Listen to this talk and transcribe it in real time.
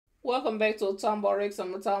Welcome back to a Tomboy Rex.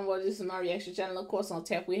 I'm a Tomboy. This is my reaction channel. Of course, on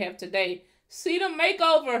tap we have today SEEDHA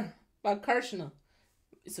Makeover by Kirshner.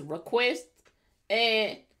 It's a request,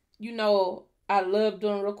 and you know I love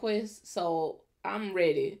doing requests, so I'm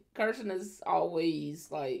ready. Kirshner is always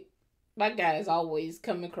like, my guy is always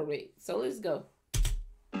coming correct. So let's go.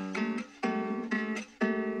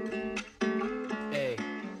 Hey,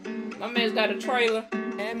 my man's got a trailer.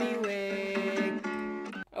 anyway.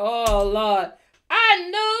 Oh Lord. I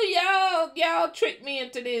knew y'all tricked me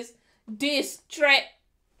into this diss track.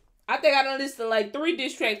 I think I done listed like 3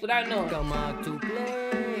 diss tracks without knowing. Come out to play.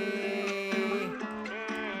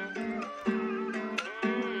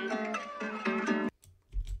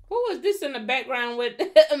 Who was this in the background with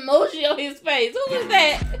emoji on his face? Who was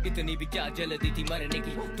that?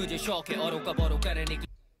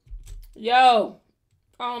 Yo,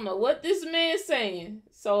 I don't know what this man's saying.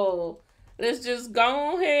 So let's just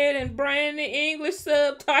go ahead and bring the English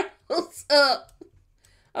subtitles up.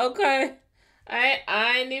 Okay.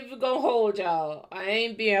 I ain't even gonna hold y'all. I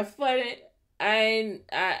ain't being funny. I'm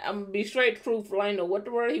gonna be straight truthful. I ain't know what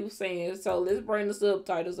the word he was saying. So let's bring the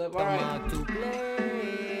subtitles up. All right.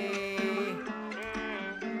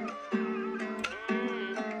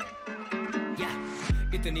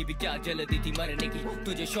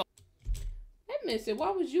 That man said,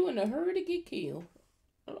 why was you in a hurry to get killed?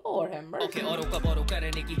 Lord have mercy.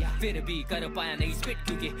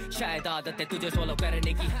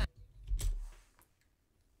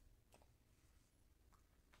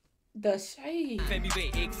 The shade.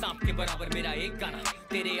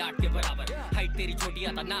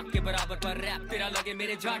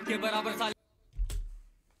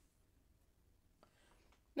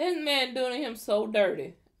 This man doing him so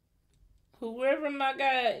dirty. Whoever my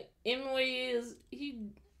guy Emily is, he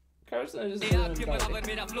Kirshner is doing him dirty.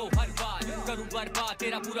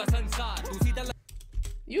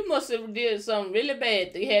 You must have did something really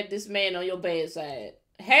bad to have this man on your bad side.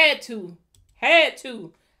 Had to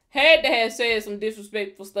have said some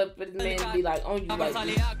disrespectful stuff for the man to be like on you like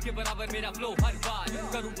this.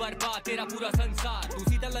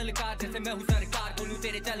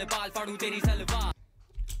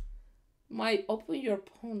 Might open your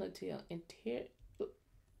ponytail and tear.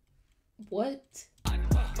 What?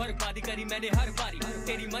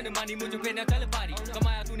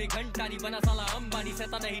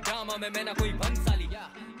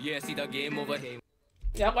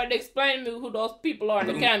 Y'all gotta explain to me who those people are in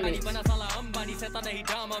the comments. I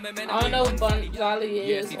don't know who Jolly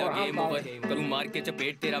is or I'm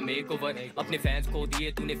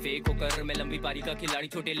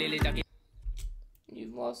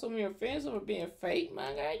You've lost some of your fans over being fake,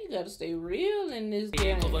 my guy. You gotta stay real in this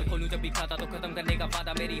game.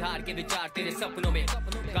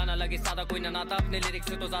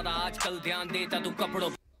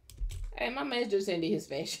 Hey, my man just ended his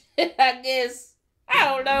fashion. I guess. I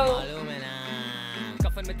don't know.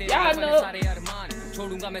 Y'all know.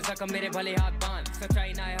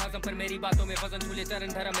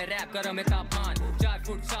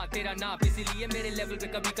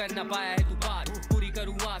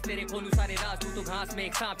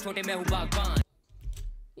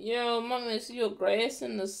 Yo, my man, see your grass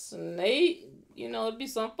and the snake. You know, it be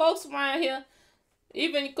some folks around here.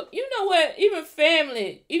 Even, you know what? Even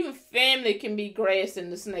family can be grass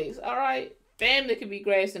and the snakes. All right, family can be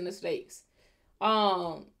grass and the snakes.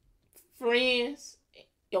 Friends,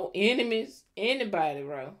 your enemies, anybody,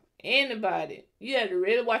 bro, anybody. You have to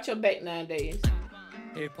really watch your back nowadays.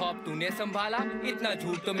 Hip hop तूने संभाला इतना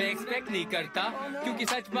झूठ तो मैं expect नहीं करता क्योंकि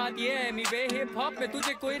सच बात ये है मीवे हिप हॉप में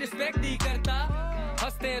तुझे कोई रिस्पेक्ट नहीं करता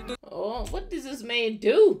हंसते हैं तू Oh, what does this man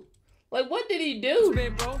do? Like, what did he do?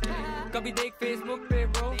 bro कभी देख फेसबुक पे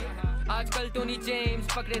ब्रो आजकल टोनी जेम्स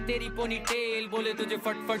पकड़े तेरी पोनी टेल बोले तुझे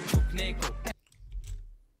फट झुकने को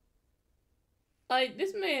Like,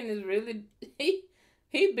 this man is really he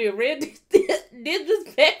be really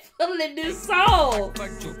disrespectful in this song.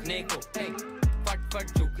 फट झुकने को फट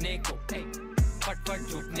झुकने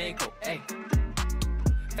को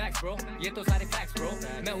Facts bro, ये तो सारे facts bro.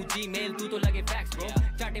 मैं हूँ Gmail, तू तो लगे facts bro.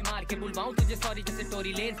 चाटे मार के बुलवाऊँ तुझे sorry जैसे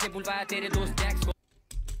टोरी लेन्स ने बुलवाया तेरे दोस्त जैक्स को.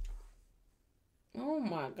 Oh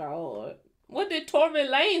my God, what did Tory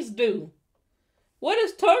Lanez do? What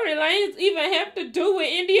does Tory Lanez even have to do with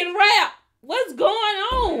Indian rap? What's going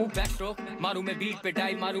on? Backstroke, मारू मैं beat पे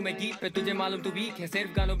डाइव मारू मैं गीत पे तुझे मालूम तू वीक है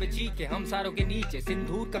सिर्फ गानों पे चीख है हम सारों के नीचे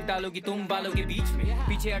सिंदूर कब डालोगी तुम बालों के बीच में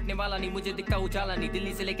पीछे हटने वाला नहीं मुझे दिखता उजाला नहीं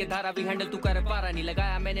दिल्ली से लेके धारा भी हैंडल तू कर पारा नहीं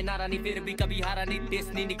लगाया मैंने नारा नहीं फिर भी कभी हारा नहीं देश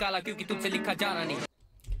नहीं निकाला क्योंकि तुझसे लिखा जा रहा नहीं.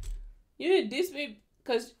 You diss me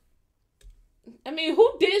because I mean, who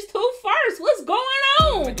dissed who first? What's going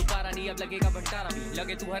on?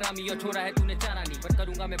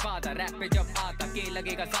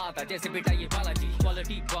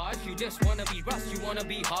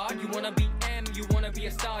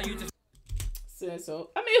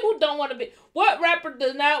 So, I mean, who don't want to be? What rapper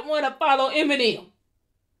does not want to follow Eminem?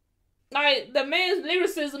 Like, the man's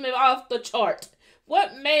lyricism is off the chart.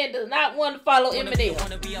 What man does not want to follow Eminem? I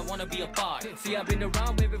wanna be a part. See, I've been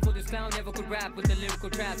around way before this clown never could rap with the lyrical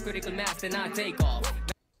traps, critical mass, then I take off.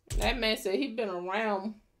 That man said he been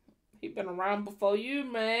around. He been around before you,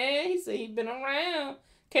 man. He said he been around.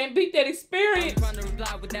 Can't beat that experience. I'm trying to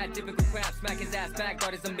reply with that typical crap. Smack his ass back,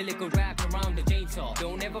 got his umbilical wrapped around the chainsaw.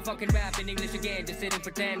 Don't ever fucking rap in English again. Just sit and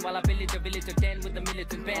pretend while I pillage a village of 10 with the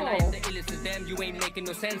militant pen. I am the illest of them. You ain't making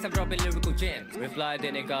no sense. I'm dropping lyrical gems. Reply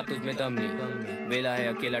देने का तुझमें दम नहीं. वेला है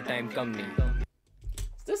अकेला time कम नहीं.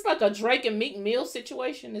 Is this like a Drake and Meek Mill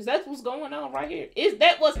situation? Is that what's going on right here? Is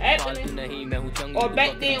that what's happening? Or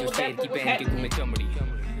back then was that what was happening?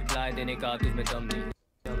 Reply देने का तुझमें दम नहीं.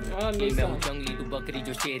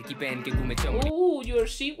 Ooh, you're a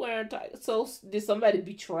sheep wearing tiger. So did somebody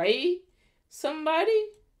betray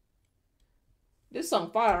somebody? This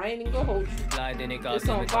song fire. I ain't even gonna hold you. This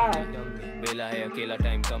song fire.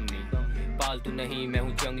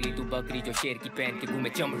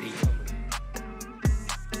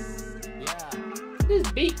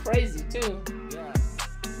 This beat crazy too.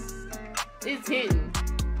 It's hitting.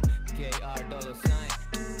 KR dollar sign.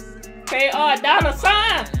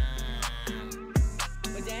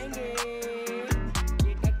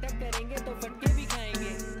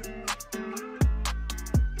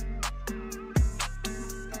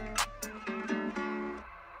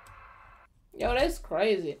 Yo, that's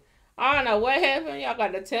crazy. I don't know what happened. Y'all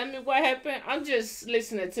got to tell me what happened. I'm just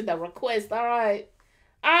listening to the request, all right?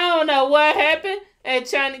 I don't know what happened. And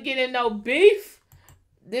trying to get in no beef.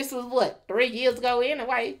 This was what, 3 years ago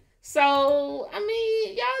anyway. So, I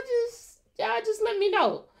mean, y'all just let me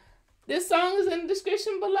know. This song is in the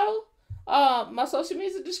description below. My social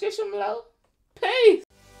media description below. Peace.